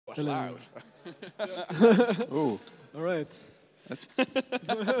What's loud? Oh, All right. that's.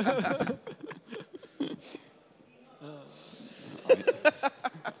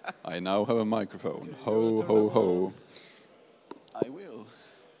 I now have a microphone. Ho, ho, ho. I will.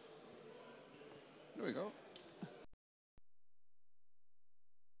 There we go.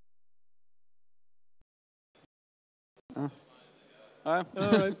 All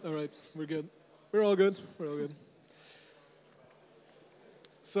right. We're good. We're all good.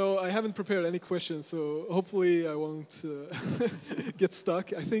 So I haven't prepared any questions, so hopefully I won't get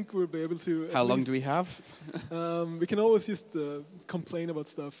stuck. I think we'll be able to. How long do we have? We can always just complain about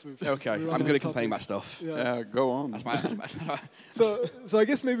stuff. Okay, I'm good at complaining about stuff. Yeah. Go on. That's my So I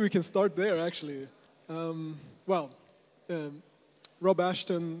guess maybe we can start there, actually. Rob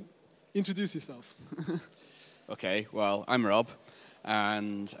Ashton, introduce yourself. Okay, well, I'm Rob,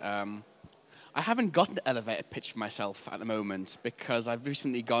 and I haven't got an elevator pitch for myself at the moment because I've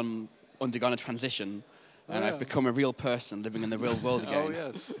recently undergone a transition, and I've become a real person living in the real world again. Oh,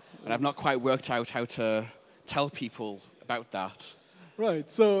 yes. And I've not quite worked out how to tell people about that.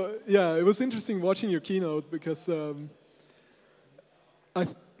 Right. So yeah, it was interesting watching your keynote because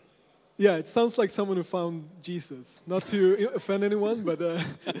it sounds like someone who found Jesus. Not to offend anyone, but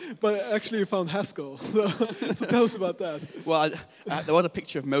actually you found Haskell. So tell us about that. Well, there was a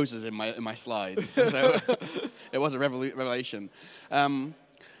picture of Moses in my slides, so it was a revelation. Well,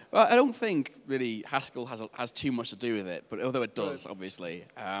 I don't think really Haskell has too much to do with it, but although it does, obviously.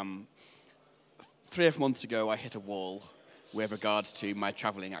 3 or 4 months ago, I hit a wall with regards to my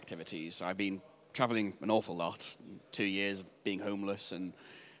traveling activities. I've been traveling an awful lot. 2 years of being homeless and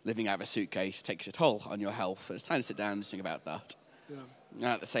living out of a suitcase takes a toll on your health. It's time to sit down and think about that. Yeah. And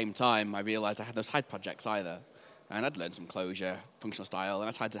at the same time, I realized I had no side projects either. And I'd learned some Clojure, functional style, and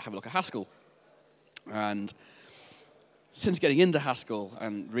I decided to have a look at Haskell. And since getting into Haskell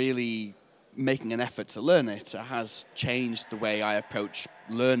and really making an effort to learn it, it has changed the way I approach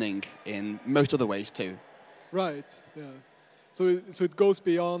learning in most other ways too. Right, yeah. So it goes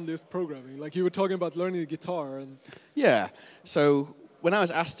beyond just programming. Like you were talking about learning the guitar. And yeah, so when I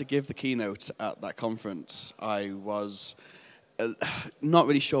was asked to give the keynote at that conference, I was not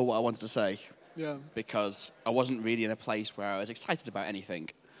really sure what I wanted to say. Yeah. Because I wasn't really in a place where I was excited about anything.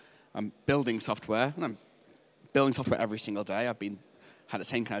 I'm building software, and I'm building software every single day. I've had the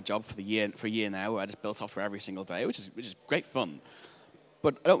same kind of job for a year now, where I just build software every single day, which is great fun.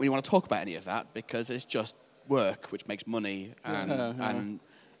 But I don't really want to talk about any of that because it's just work, which makes money and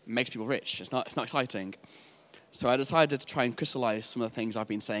makes people rich. It's not exciting. So I decided to try and crystallize some of the things I've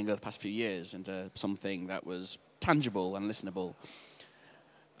been saying over the past few years into something that was tangible and listenable.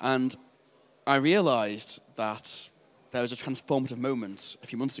 And I realized that there was a transformative moment a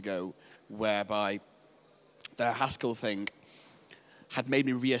few months ago whereby the Haskell thing had made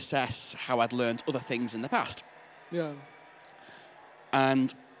me reassess how I'd learned other things in the past. Yeah.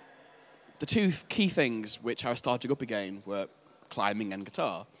 And the two key things which I was starting up again were climbing and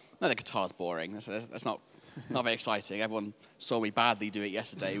guitar. Now, the guitar's boring. That's not very exciting. Everyone saw me badly do it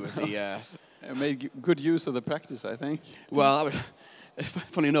yesterday with the... I made good use of the practice, I think. Well,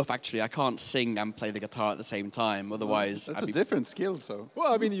 funny enough, actually, I can't sing and play the guitar at the same time. Otherwise, that's a different skill. So.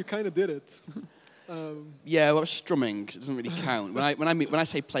 Well, I mean, you kind of did it. Yeah, well, strumming it doesn't really count. When I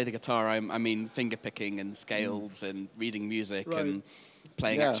say play the guitar, I mean finger picking and scales and reading music and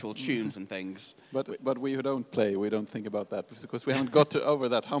playing actual tunes and things. But we who don't play, we don't think about that because we haven't got over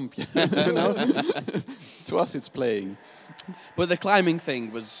that hump yet. You know? To us, it's playing. But the climbing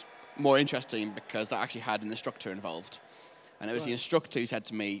thing was more interesting because that actually had an instructor involved. And it was the instructor who said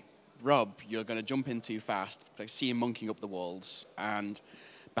to me, Rob, you're going to jump in too fast. I see you monkeying up the walls. And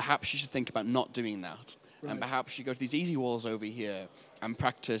perhaps you should think about not doing that. Right. And perhaps you go to these easy walls over here and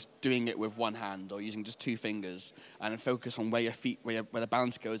practice doing it with one hand or using just 2 fingers and focus on where your feet, where the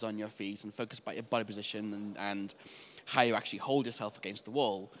balance goes on your feet and focus about your body position and how you actually hold yourself against the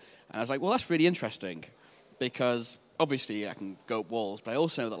wall. And I was like, well, that's really interesting because obviously I can go up walls, but I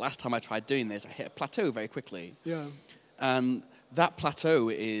also know that last time I tried doing this, I hit a plateau very quickly. Yeah. And that plateau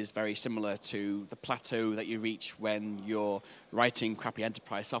is very similar to the plateau that you reach when you're writing crappy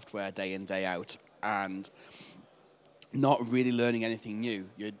enterprise software day in, day out and not really learning anything new.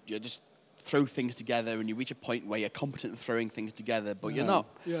 You just throw things together and you reach a point where you're competent at throwing things together, but you're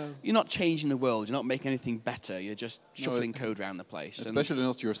not changing the world. You're not making anything better. You're just shuffling code around the place. Especially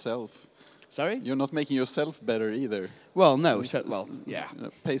not yourself. Sorry? You're not making yourself better either. Well, no. Yeah. You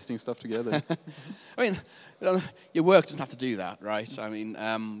know, pasting stuff together. I mean, your work doesn't have to do that, right? I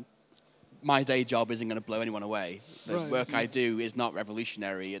mean, my day job isn't going to blow anyone away. The work I do is not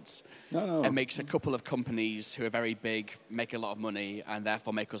revolutionary. It makes a couple of companies who are very big make a lot of money and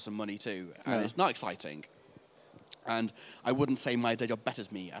therefore make us some money too. And it's not exciting. And I wouldn't say my day job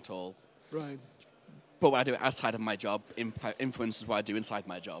betters me at all. Right. But what I do outside of my job influences what I do inside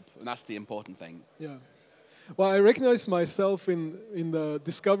my job. And that's the important thing. Yeah. Well, I recognize myself in the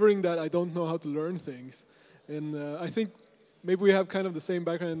discovering that I don't know how to learn things. And I think maybe we have kind of the same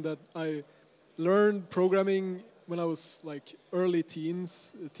background, that I learned programming when I was like early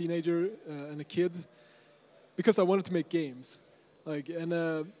teens, a teenager and a kid, because I wanted to make games. And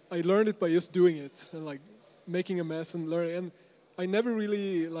I learned it by just doing it and like making a mess and learning. And I never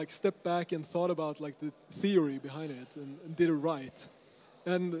really like stepped back and thought about like the theory behind it and did it right.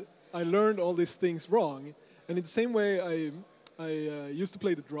 And I learned all these things wrong. And in the same way, I used to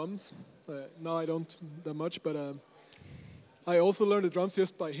play the drums. Now I don't that much, but I also learned the drums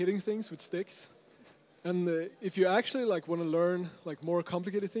just by hitting things with sticks. And if you actually like want to learn like more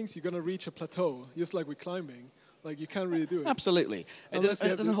complicated things, you're gonna reach a plateau, just like with climbing. Like you can't really do it. Absolutely. It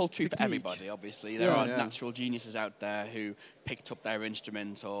doesn't hold true for everybody, obviously. There are natural geniuses out there who picked up their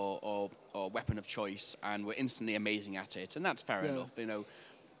instrument or weapon of choice and were instantly amazing at it, and that's fair enough. You know,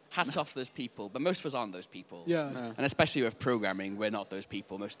 hats off to those people, but most of us aren't those people. Yeah. No. And especially with programming, we're not those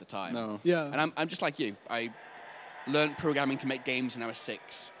people most of the time. No. Yeah. And I'm just like you. I learned programming to make games when I was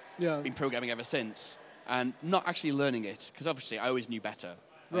 6. Yeah. Been programming ever since, and not actually learning it because obviously I always knew better.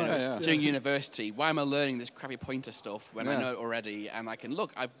 Right. You know, during university, why am I learning this crappy pointer stuff when I know it already? And I can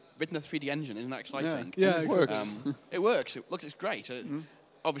look, I've written a 3D engine. Isn't that exciting? Yeah, it works. It works. It's great.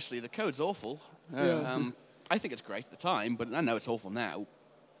 Obviously, the code's awful. I think it's great at the time, but I know it's awful now.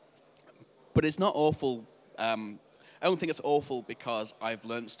 But it's not awful. I don't think it's awful because I've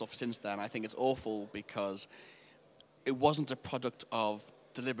learned stuff since then. I think it's awful because it wasn't a product of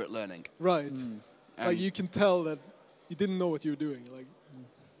deliberate learning. Right. Like you can tell that you didn't know what you were doing. Like.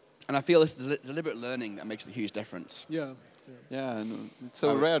 And I feel it's deliberate learning that makes a huge difference. Yeah. Yeah, and it's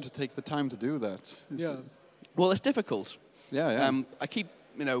so rare to take the time to do that. Well, it's difficult. Yeah. I keep,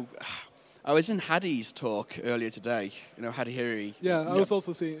 I was in Hadi's talk earlier today. You know, Hadi Hiri. Yeah, I was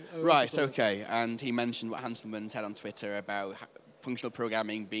also seeing. Right, okay. And he mentioned what Hanselman said on Twitter about functional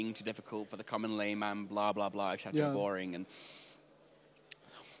programming being too difficult for the common layman, blah, blah, blah, etc., boring.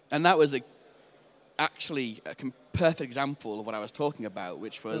 And that was actually a perfect example of what I was talking about,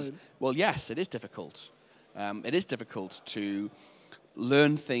 which was, well, yes, it is difficult. It is difficult to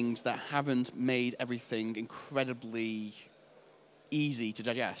learn things that haven't made everything incredibly easy to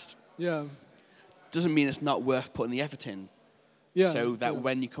digest. Yeah. Doesn't mean it's not worth putting the effort in. Yeah. So that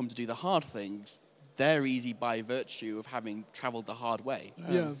when you come to do the hard things, they're easy by virtue of having traveled the hard way.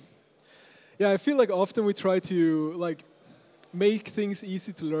 Yeah, I feel like often we try to like make things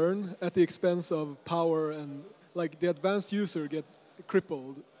easy to learn at the expense of power, and like the advanced user get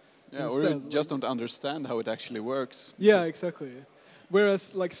crippled. Yeah, or you just don't understand how it actually works. Yeah, exactly.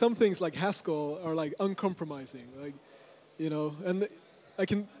 Whereas like some things like Haskell are like uncompromising, like, and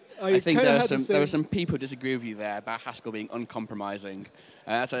I think there were some people who disagree with you there about Haskell being uncompromising.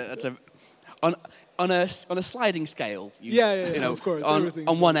 On a sliding scale. Of course.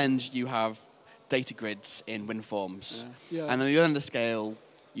 On one end you have data grids in WinForms, and on the other end of the scale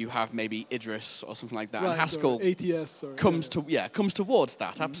you have maybe Idris or something like that. Right, and Haskell ATS comes towards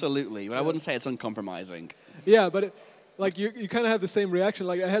that, absolutely. But I wouldn't say it's uncompromising. Yeah, but you kind of have the same reaction.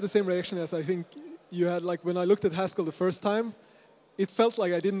 Like I had the same reaction as I think you had. Like when I looked at Haskell the first time, it felt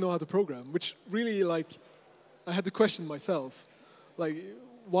like I didn't know how to program, which really like I had to question myself. Like,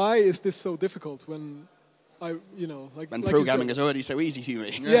 why is this so difficult when when programming is already so easy to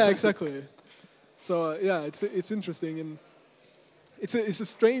me? Yeah, exactly. So it's interesting, and it's a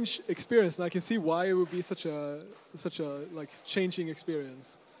strange experience, and I can see why it would be such a like changing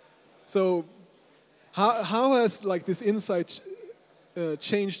experience. So, how has like this insight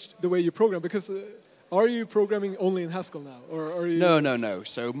changed the way you program? Because are you programming only in Haskell now, or are you? No.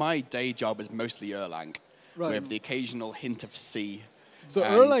 So my day job is mostly Erlang, right, with the occasional hint of C. So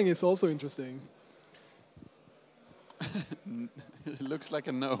Erlang is also interesting. It looks like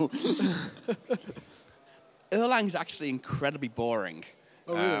a no. Erlang's actually incredibly boring.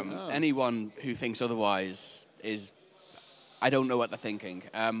 Oh, really? Anyone who thinks otherwise is, I don't know what they're thinking.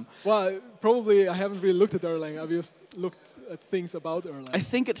 Well, probably I haven't really looked at Erlang. I've just looked at things about Erlang. I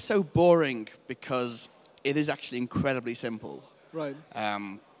think it's so boring because it is actually incredibly simple. Right.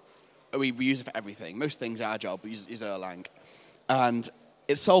 We use it for everything. Most things at our job is Erlang. And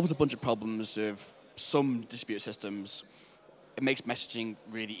it solves a bunch of problems of some distributed systems. It makes messaging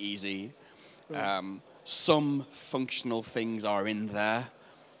really easy. Right. Some functional things are in there.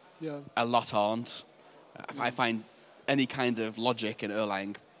 A lot aren't. I find any kind of logic in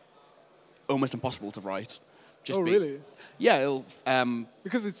Erlang almost impossible to write. Really? Yeah.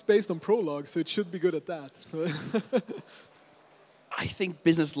 Because it's based on Prolog, so it should be good at that. I think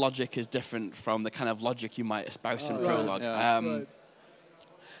business logic is different from the kind of logic you might espouse in Prolog. Right.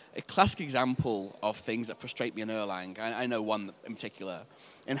 A classic example of things that frustrate me in Erlang, I know one in particular.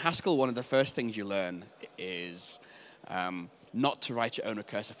 In Haskell, one of the first things you learn is not to write your own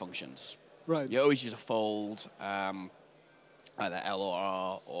recursive functions. Right. You always use a fold, either L or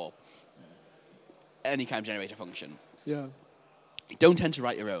R, or any kind of generator function. Yeah. You don't tend to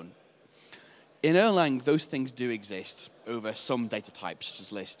write your own. In Erlang, those things do exist over some data types, such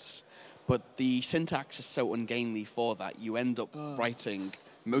as lists, but the syntax is so ungainly for that, you end up writing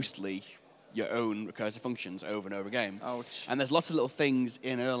mostly your own recursive functions over and over again. Ouch. And there's lots of little things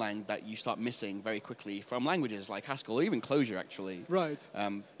in Erlang that you start missing very quickly from languages like Haskell, or even Clojure, actually. Right.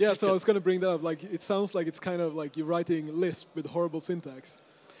 Yeah, so I was going to bring that up. Like, it sounds like it's kind of like you're writing Lisp with horrible syntax.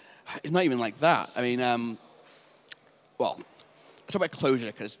 It's not even like that. I mean, well, let's talk about Clojure,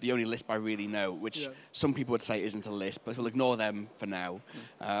 because it's the only Lisp I really know, which some people would say isn't a Lisp, but we'll ignore them for now.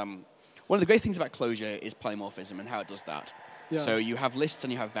 One of the great things about Clojure is polymorphism and how it does that. Yeah. So you have lists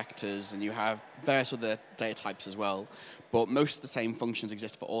and you have vectors and you have various other data types as well, but most of the same functions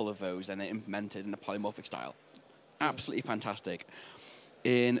exist for all of those, and they're implemented in a polymorphic style. Absolutely fantastic.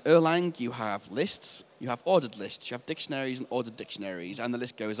 In Erlang, you have lists, you have ordered lists, you have dictionaries and ordered dictionaries, and the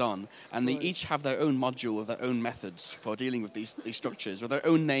list goes on. And they each have their own module with their own methods for dealing with these structures, with their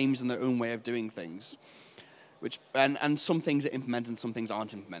own names and their own way of doing things. And some things are implemented and some things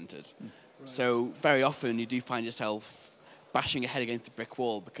aren't implemented. Right. So very often you do find yourself bashing your head against a brick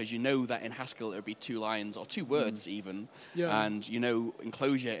wall, because you know that in Haskell it would be 2 lines or 2 words even, and you know in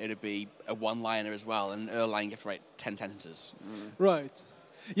Clojure it would be a 1-liner as well, and in Erlang you have to write 10 sentences. Right.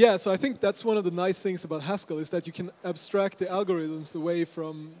 Yeah, so I think that's one of the nice things about Haskell, is that you can abstract the algorithms away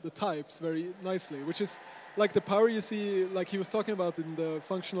from the types very nicely, which is like the power you see, like he was talking about in the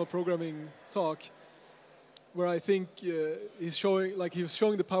functional programming talk, where I think he was showing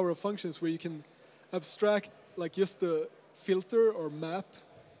the power of functions, where you can abstract like just the filter or map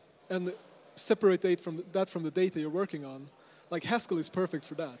and separate that from the data you're working on. Like Haskell is perfect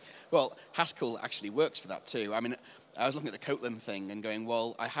for that. Well, Haskell actually works for that too. I mean, I was looking at the Kotlin thing and going,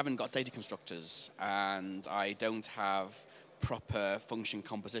 well, I haven't got data constructors, and I don't have proper function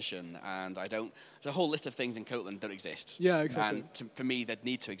composition, and there's a whole list of things in Kotlin that don't exist. Yeah, exactly. And for me, they'd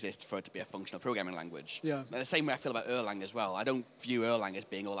need to exist for it to be a functional programming language. Yeah. The same way I feel about Erlang as well. I don't view Erlang as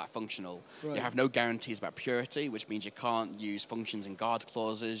being all that functional. Right. You have no guarantees about purity, which means you can't use functions and guard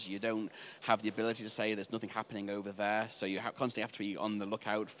clauses. You don't have the ability to say there's nothing happening over there, so you constantly have to be on the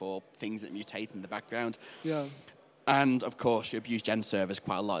lookout for things that mutate in the background. Yeah. And, of course, you abuse gen servers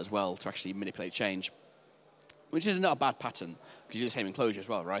quite a lot as well to actually manipulate change, which is not a bad pattern, because you do the same in Clojure as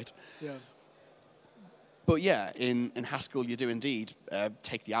well, right? Yeah. But yeah, in Haskell, you do indeed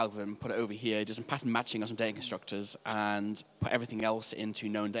take the algorithm, put it over here, do some pattern matching on some data constructors, and put everything else into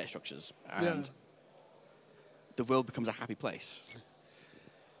known data structures. And the world becomes a happy place.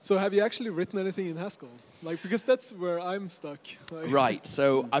 So have you actually written anything in Haskell? Like, because that's where I'm stuck. Like Right,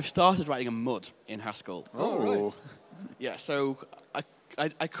 so I've started writing a MUD in Haskell. Oh, right. Yeah, so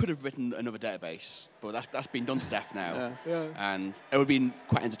I could have written another database, but that's been done to death now. Yeah. And it would have been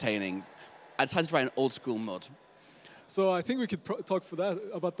quite entertaining. I decided to write an old school MUD. So I think we could talk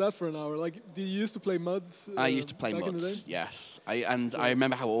about that for an hour. Like, did you used to play MUDs? I used to play MUDs, yes. I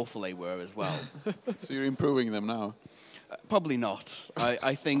remember how awful they were as well. So you're improving them now? Probably not.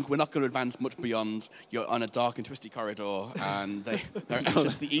 I think we're not going to advance much beyond you're on a dark and twisty corridor, and they're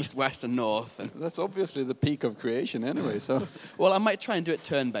access the east, west, and north. And that's obviously the peak of creation anyway. So, well, I might try and do it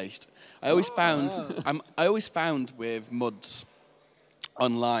turn-based. I always found with MUDs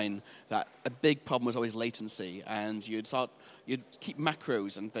online that a big problem was always latency, and you'd keep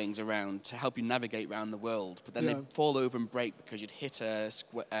macros and things around to help you navigate around the world, but then they'd fall over and break because you'd hit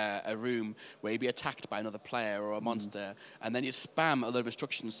a room where you'd be attacked by another player or a monster, and then you'd spam a load of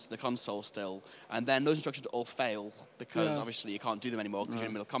instructions to the console still, and then those instructions would all fail because obviously you can't do them anymore because you're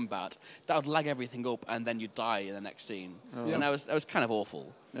in the middle of combat. That would lag everything up, and then you'd die in the next scene. And that was kind of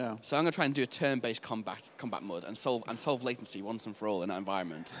awful. Yeah. So I'm going to try and do a turn-based combat MUD and solve latency once and for all in that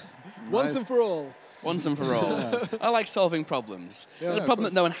environment. Once and for all. Once and for all. I like solving problems. It's a problem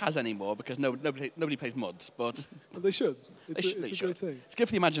that no one has anymore because nobody plays MUDs, but they should. It's a great thing. It's good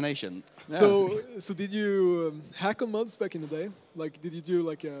for the imagination. Yeah. So did you hack on MUDs back in the day? Like, did you do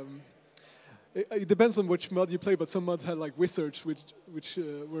like it depends on which mod you play, but some mods had like wizards, which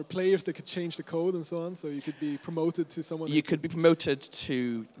were players that could change the code and so on. So you could be promoted to someone. You could be promoted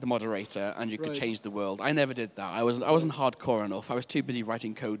to the moderator, and you could change the world. I never did that. I wasn't hardcore enough. I was too busy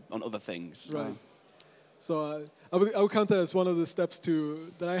writing code on other things. Right. So I would count that as one of the steps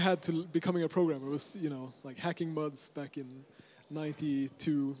that I had to becoming a programmer. Was like hacking mods back in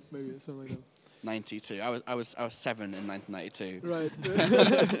 '92, maybe something like that. 92. I was 7 in 1992. Right.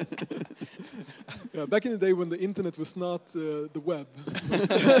 Yeah, back in the day when the internet was not the web.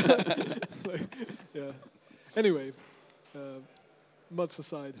 Yeah. Anyway, mods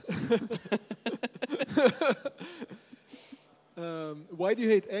aside. Why do you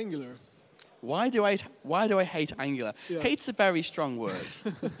hate Angular? Why do I hate Angular? Yeah. Hate's a very strong word.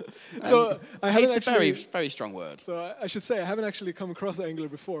 So hate's a very strong word. So I should say I haven't actually come across I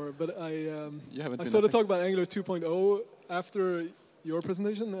before, but I saw the talk about Angular 2.0 after your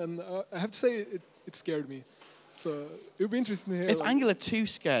presentation, and I have to say it scared me. So it would be interesting to hear. If Angular 2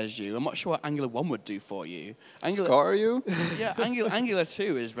 scares you, I'm not sure what Angular 1 would do for you. Scar you? Yeah, Angular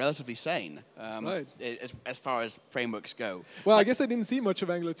 2 is relatively sane right. as far as frameworks go. Well, I guess I didn't see much of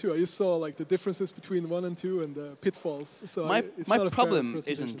Angular 2. I just saw like the differences between 1 and 2 and the pitfalls. So my problem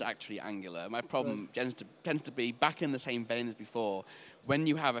isn't actually Angular. My problem tends to be back in the same vein as before. When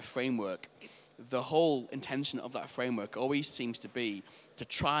you have a framework, the whole intention of that framework always seems to be to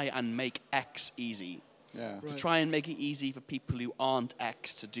try and make X easy. Yeah. To try and make it easy for people who aren't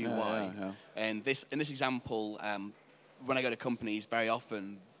X to do Y. Yeah. And in this example, when I go to companies, very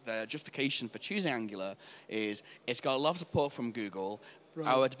often the justification for choosing Angular is it's got a lot of support from Google.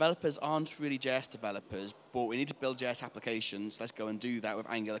 Right. Our developers aren't really JS developers, but we need to build JS applications. Let's go and do that with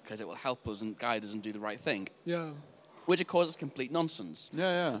Angular because it will help us and guide us and do the right thing. Yeah. Which, of course, is complete nonsense.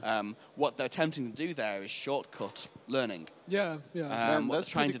 Yeah. What they're attempting to do there is shortcut learning. Yeah. What they're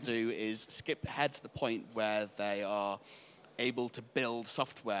trying to do is skip ahead to the point where they are able to build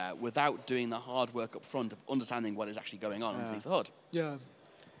software without doing the hard work up front of understanding what is actually going on underneath the hood. Yeah.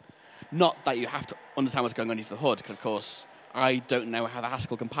 Not that you have to understand what's going on underneath the hood, because, of course, I don't know how the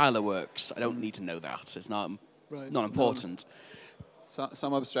Haskell compiler works. I don't need to know that. It's not important. No.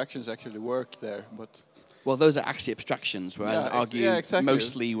 Some abstractions actually work there, but... Well, those are actually abstractions, whereas I argue exactly.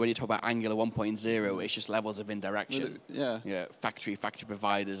 mostly when you talk about Angular 1.0, it's just levels of indirection. Yeah, factory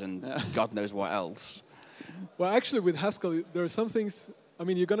providers, and God knows what else. Well, actually, with Haskell, there are some things. I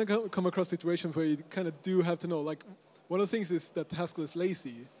mean, you're going to come across situations where you kind of do have to know. Like, one of the things is that Haskell is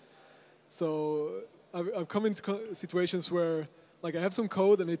lazy. So I've come into situations where, like, I have some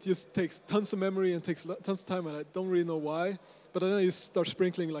code and it just takes tons of memory and takes tons of time, and I don't really know why. But then you start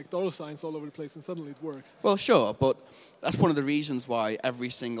sprinkling like dollar signs all over the place, and suddenly it works. Well, sure, but that's one of the reasons why every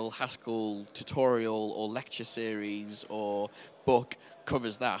single Haskell tutorial or lecture series or book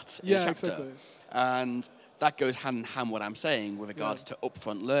covers that in a chapter. Exactly. And that goes hand in hand what I'm saying with regards to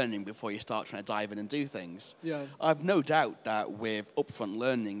upfront learning before you start trying to dive in and do things. Yeah. I've no doubt that with upfront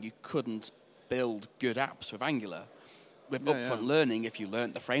learning, you couldn't build good apps with Angular. With upfront learning, if you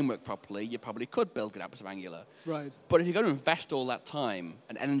learned the framework properly, you probably could build good apps with Angular. Right. But if you're going to invest all that time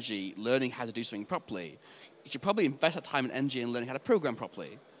and energy learning how to do something properly, you should probably invest that time and energy in learning how to program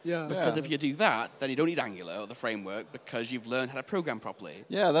properly. Yeah. Because if you do that, then you don't need Angular or the framework because you've learned how to program properly.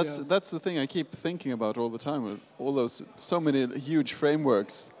 Yeah, that's the thing I keep thinking about all the time with all those so many huge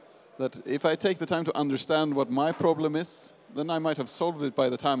frameworks, that if I take the time to understand what my problem is, then I might have solved it by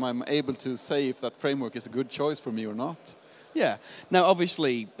the time I'm able to say if that framework is a good choice for me or not. Yeah. Now,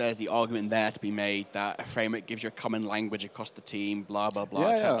 obviously, there's the argument there to be made that a framework gives you a common language across the team, blah, blah,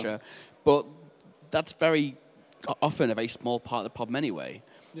 blah, etc. But that's very often a very small part of the problem anyway.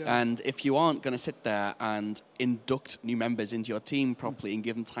 Yeah. And if you aren't going to sit there and induct new members into your team properly and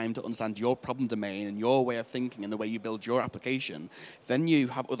give them time to understand your problem domain and your way of thinking and the way you build your application, then you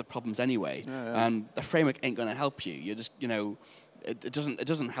have other problems anyway. And the framework ain't going to help you. You're just, it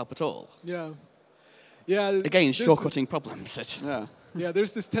doesn't help at all. Yeah. Yeah. Again, shortcutting problems. Yeah,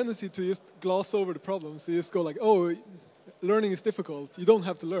 there's this tendency to just gloss over the problems. You just go like, oh, learning is difficult. You don't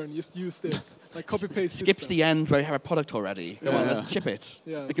have to learn. Just use this. Like copy-paste. Skip to the end where you have a product already. Come on, let's ship it.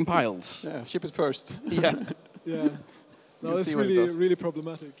 Yeah. It compiles. Yeah, ship it first. Yeah. Yeah. No, it's really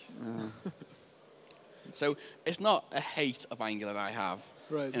problematic. Yeah. So it's not a hate of Angular that I have.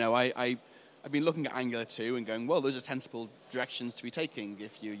 Right. I've been looking at Angular 2 and going, well, those are sensible directions to be taking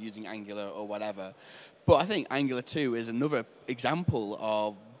if you're using Angular or whatever. But I think Angular 2 is another example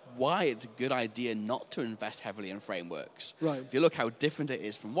of why it's a good idea not to invest heavily in frameworks. Right. If you look how different it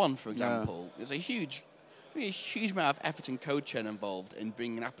is from 1, for example, there's a huge amount of effort and code churn involved in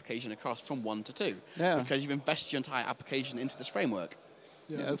bringing an application across from 1 to 2. Yeah. Because you've invested your entire application into this framework.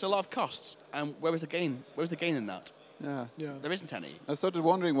 Yeah. It's a lot of costs. And where was the gain? Where was the gain in that? Yeah. There isn't any. I started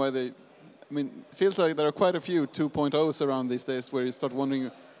wondering why they... I mean, it feels like there are quite a few 2.0s around these days where you start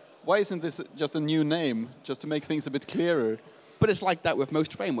wondering, why isn't this just a new name, just to make things a bit clearer? But it's like that with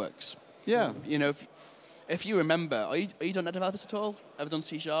most frameworks. Yeah. You know, if you remember, are you .NET developers at all? Ever done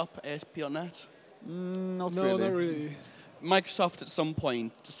C#, ASP.NET? Not No, really. not really. Microsoft at some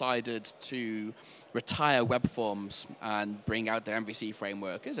point decided to retire web forms and bring out their MVC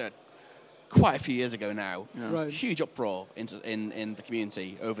framework. Is it quite a few years ago now? Yeah. Right. Huge uproar in the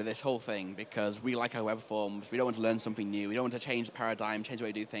community over this whole thing because we like our web forms. We don't want to learn something new. We don't want to change the paradigm, change the way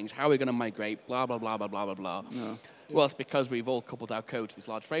we do things. How are we going to migrate? Blah blah blah blah blah blah blah. No. Well, it's because we've all coupled our code to these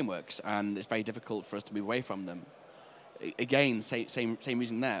large frameworks, and it's very difficult for us to move away from them. Again, same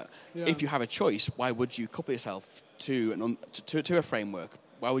reason there. Yeah. If you have a choice, why would you couple yourself to a framework?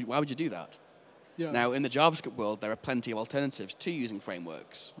 Why would you do that? Yeah. Now, in the JavaScript world, there are plenty of alternatives to using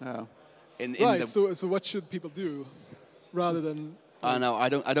frameworks. Yeah. Right. So what should people do, rather than? No, I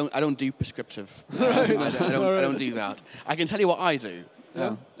don't do prescriptive. I don't do that. I can tell you what I do.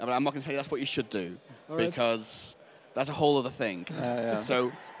 Yeah. But I'm not going to tell you that's what you should do All right. because that's a whole other thing. Yeah.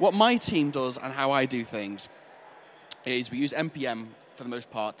 So what my team does and how I do things is we use NPM for the most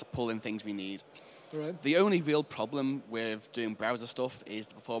part to pull in things we need. All right. The only real problem with doing browser stuff is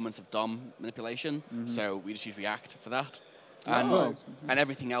the performance of DOM manipulation. So we just use React for that. And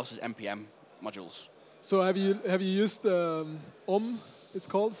everything else is NPM modules. So have you used it's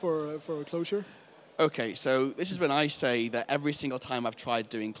called for closure? Okay, so this is when I say that every single time I've tried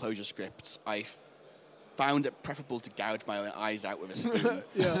doing closure scripts, I found it preferable to gouge my own eyes out with a spoon.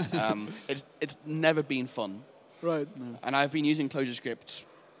 Yeah. It's never been fun. Right. And I've been using closure scripts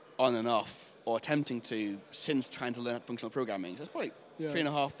on and off, or attempting to, since trying to learn functional programming. So it's probably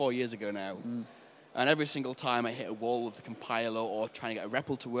 3.5, 4 years ago now. And every single time I hit a wall with the compiler, or trying to get a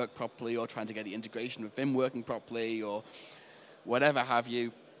REPL to work properly, or trying to get the integration with Vim working properly, or whatever have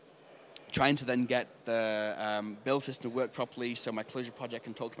you, trying to then get the build system to work properly so my closure project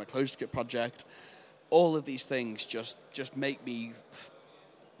can talk to my closure script project. All of these things just make me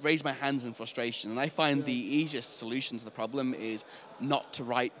raise my hands in frustration. And I find the easiest solution to the problem is not to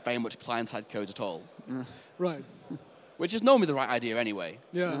write very much client-side code at all. Right. Which is normally the right idea anyway.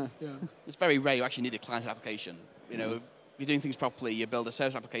 Yeah. It's very rare you actually need a client application. You know, if you're doing things properly, you build a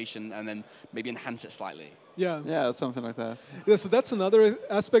service application and then maybe enhance it slightly. Yeah, something like that. Yeah, so that's another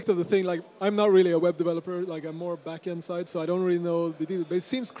aspect of the thing. Like, I'm not really a web developer. Like, I'm more back-end side, so I don't really know the details. But it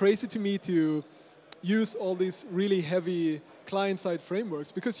seems crazy to me to use all these really heavy client-side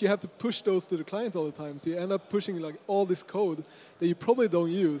frameworks because you have to push those to the client all the time. So you end up pushing like all this code that you probably don't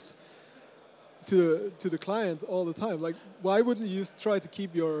use to the client all the time. Like, why wouldn't you try to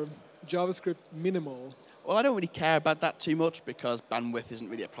keep your JavaScript minimal? Well, I don't really care about that too much because bandwidth isn't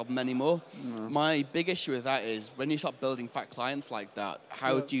really a problem anymore. My big issue with that is when you start building fat clients like that,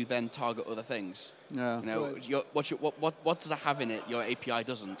 how do you then target other things? Yeah. You know, what does it have in it your API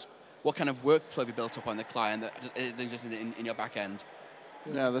doesn't? What kind of workflow have you built up on the client that exists in your back end?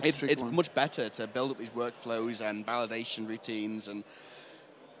 Yeah, that's a tricky It's one. much better to build up these workflows and validation routines and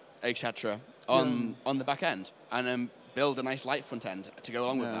etc. on the back end and then build a nice light front end to go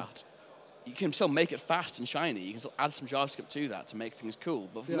along with that. You can still make it fast and shiny. You can still add some JavaScript to that to make things cool.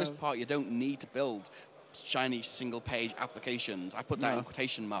 But for the most part, you don't need to build shiny single-page applications. I put that in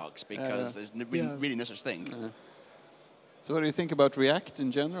quotation marks because there's really no such thing. So what do you think about React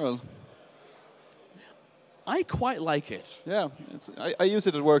in general? I quite like it. Yeah, I use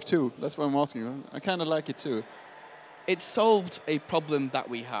it at work too. That's why I'm asking you. I kind of like it too. It solved a problem that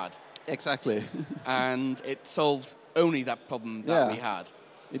we had. Exactly. And it solved only that problem that we had.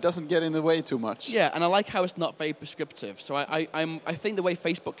 It doesn't get in the way too much. Yeah, and I like how it's not very prescriptive. So I think the way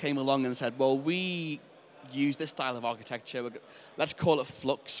Facebook came along and said, well, we use this style of architecture. Let's call it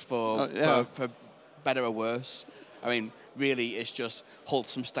Flux for better or worse. I mean, really, it's just hold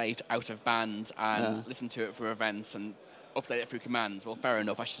some state out of band and listen to it for events and update it through commands. Well, fair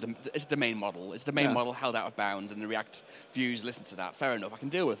enough. It's a domain model. It's a domain model held out of bound, and the React views listen to that. Fair enough. I can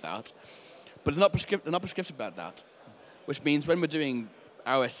deal with that. But they're not prescriptive about that, which means when we're doing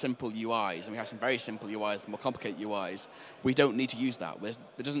our simple UIs, and we have some very simple UIs, more complicated UIs, we don't need to use that.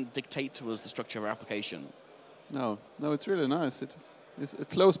 It doesn't dictate to us the structure of our application. No, it's really nice. It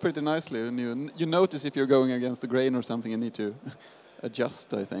flows pretty nicely, and you notice if you're going against the grain or something, you need to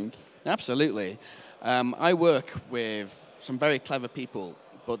adjust, I think. Absolutely. I work with some very clever people,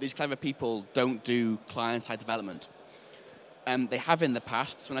 but these clever people don't do client-side development. They have in the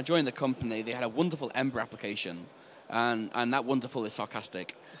past. So when I joined the company, they had a wonderful Ember application, and that wonderful is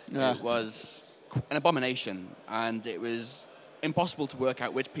sarcastic. Yeah. It was an abomination, and it was impossible to work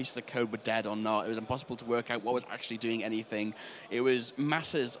out which pieces of code were dead or not. It was impossible to work out what was actually doing anything. It was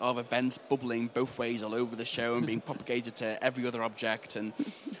masses of events bubbling both ways all over the show and being propagated to every other object, and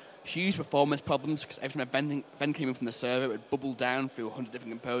huge performance problems because every time an event came in from the server, it would bubble down through 100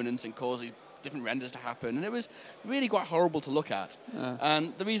 different components and cause these different renders to happen. And it was really quite horrible to look at.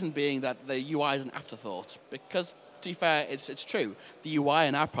 And the reason being that the UI is an afterthought, because to be fair, it's true. The UI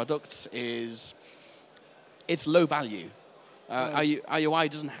in our products it's low value. Our UI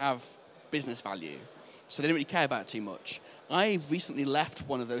doesn't have business value, so they don't really care about it too much. I recently left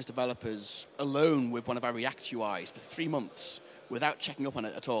one of those developers alone with one of our React UIs for 3 months without checking up on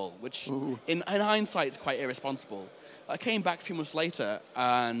it at all, which in hindsight is quite irresponsible. I came back a few months later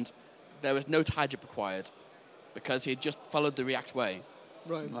and there was no tie-up required because he had just followed the React way.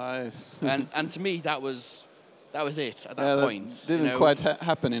 Right. Nice. And to me, that was it at that point. That didn't quite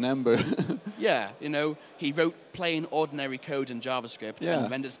happen in Ember. Yeah, he wrote plain, ordinary code in JavaScript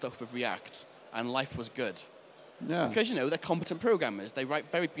and rendered stuff with React, and life was good. Yeah. Because, they're competent programmers. They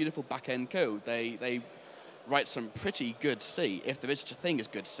write very beautiful back-end code. They write some pretty good C, if there is such a thing as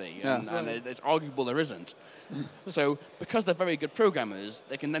good C, and it's arguable there isn't. So because they're very good programmers,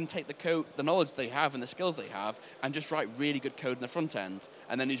 they can then take the code, the knowledge they have and the skills they have, and just write really good code in the front end,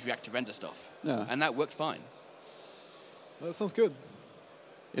 and then use React to render stuff. Yeah. And that worked fine. That sounds good.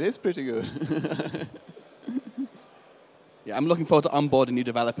 It is pretty good. Yeah, I'm looking forward to onboarding new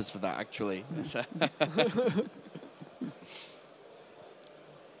developers for that, actually.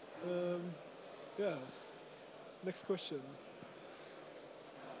 Yeah. Next question.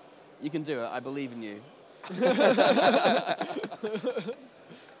 You can do it. I believe in you.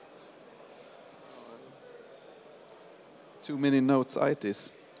 Too many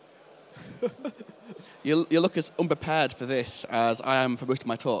notes-itis. You look as unprepared for this as I am for most of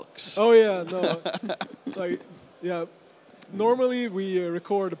my talks. Oh yeah, no. Normally we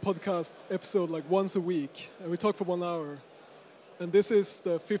record a podcast episode like once a week, and we talk for 1 hour. And this is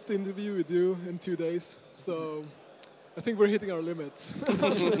the 5th interview we do in 2 days, so I think we're hitting our limits.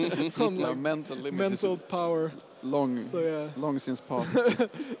 Our mental limits. Mental power. Long since past.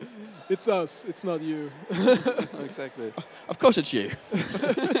 It's us, it's not you. Exactly. Of course it's you.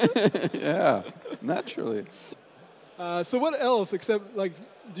 Yeah, naturally. So what else, except,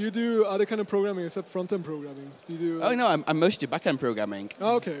 do you do other kind of programming except front-end programming? Do you do? Oh, no, I'm mostly back-end programming.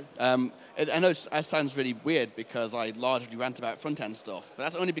 Oh, okay. I know it sounds really weird because I largely rant about front-end stuff, but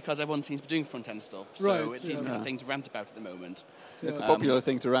that's only because everyone seems to be doing front-end stuff, so it seems to be the thing to rant about at the moment. It's a popular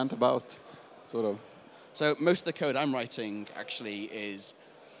thing to rant about, sort of. So most of the code I'm writing actually is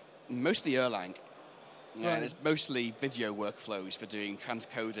mostly Erlang. And it's mostly video workflows for doing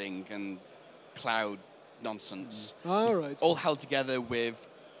transcoding and cloud nonsense. All right. All held together with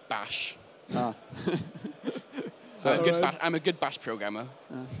Bash. Ah. I'm a good Bash programmer.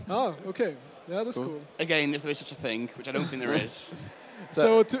 Oh, okay. Yeah, that's cool. Again, if there is such a thing, which I don't think there is.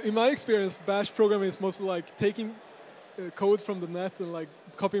 So in my experience, Bash programming is mostly like taking code from the net and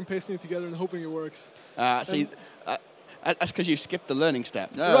copy and pasting it together and hoping it works. That's because you skipped the learning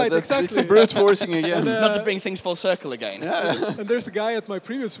step. Yeah, right, exactly. It's brute forcing again. Not to bring things full circle again. Yeah. And there's a guy at my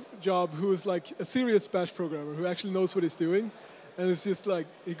previous job who is a serious Bash programmer who actually knows what he's doing. And it's just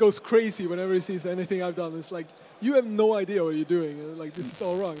he goes crazy whenever he sees anything I've done. It's you have no idea what you're doing. And this is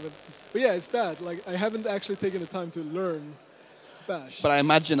all wrong. But yeah, it's that. I haven't actually taken the time to learn Bash. But I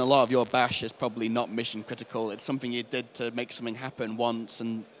imagine a lot of your Bash is probably not mission critical. It's something you did to make something happen once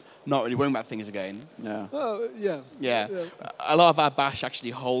and not really worrying about things again. Yeah. Oh, yeah. Yeah. A lot of our Bash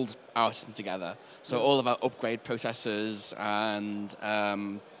actually holds our systems together. So all of our upgrade processes and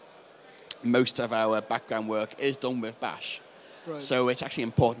most of our background work is done with Bash. Right. So it's actually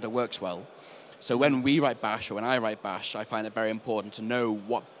important it works well. So when we write Bash or when I write Bash, I find it very important to know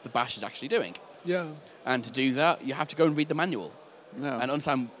what the Bash is actually doing. Yeah. And to do that, you have to go and read the manual Yeah. and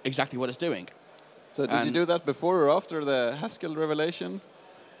understand exactly what it's doing. So did you do that before or after the Haskell revelation?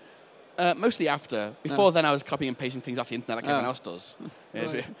 Mostly after. Before then, I was copying and pasting things off the internet like everyone else does.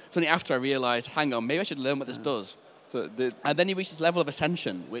 Right. It's only after I realized, hang on, maybe I should learn what this does. So and then you reach this level of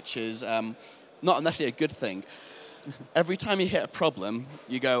ascension, which is not necessarily a good thing. Every time you hit a problem,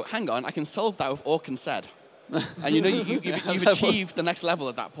 you go, hang on, I can solve that with awk and sed. And you've achieved the next level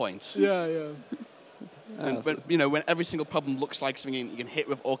at that point. Yeah, yeah. And when every single problem looks like something you can hit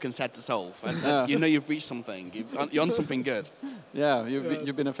with awk and sed to solve, and you've reached something, you're on something good. Yeah,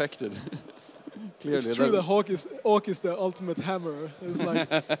 you've been affected. Clearly, it's true. The awk is the ultimate hammer.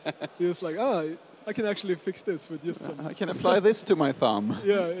 It's I can actually fix this with just some. I can apply this to my thumb.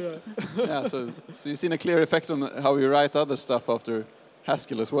 Yeah. Yeah. So you've seen a clear effect on how you write other stuff after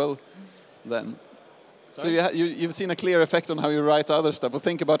Haskell as well. Then. So you've seen a clear effect on how you write other stuff, or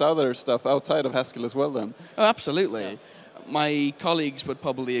think about other stuff outside of Haskell as well, then? Oh, absolutely. Yeah. My colleagues would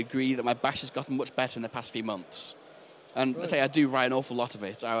probably agree that my Bash has gotten much better in the past few months. And I say I do write an awful lot of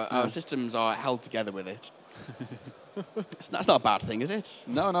it. Our systems are held together with it. That's not a bad thing, is it?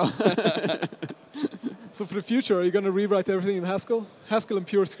 No, no. So for the future, are you going to rewrite everything in Haskell? Haskell and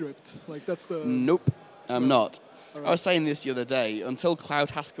PureScript? Like that's the... Nope, I'm not. Right. I was saying this the other day. Until Cloud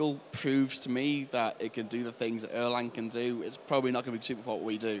Haskell proves to me that it can do the things that Erlang can do, it's probably not going to be super for what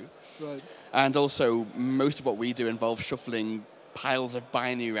we do. Right. And also, most of what we do involves shuffling piles of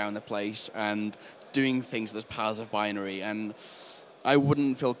binary around the place and doing things with those piles of binary. And I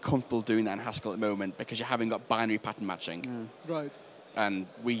wouldn't feel comfortable doing that in Haskell at the moment because you haven't got binary pattern matching. Right. And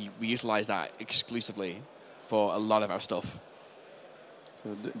we utilize that exclusively for a lot of our stuff.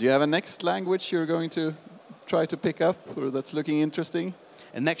 So do you have a next language you're going to try to pick up, or that's looking interesting?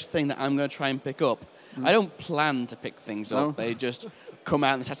 The next thing that I'm going to try and pick up, I don't plan to pick things up. They just come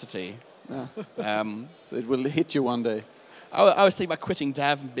out of necessity. Yeah. So it will hit you one day. I was thinking about quitting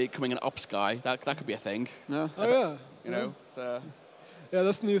dev and becoming an ops guy. That could be a thing. Yeah. Oh, yeah. You know? So yeah,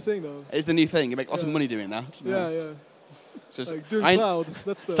 that's the new thing, though. It's the new thing. You make lots of money doing that. Yeah. So like doing cloud.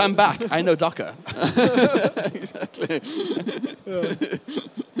 That's the stand back. I know Docker. Exactly.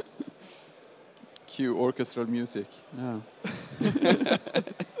 Cue orchestral music. Yeah.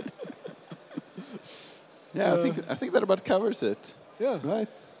 I think that about covers it. Yeah. Right.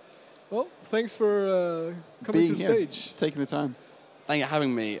 Well, thanks for coming to the stage. Taking the time. Thank you for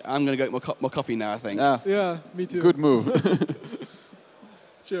having me. I'm going to go get more coffee now, I think. Yeah, me too. Good move.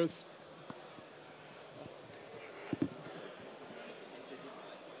 Cheers.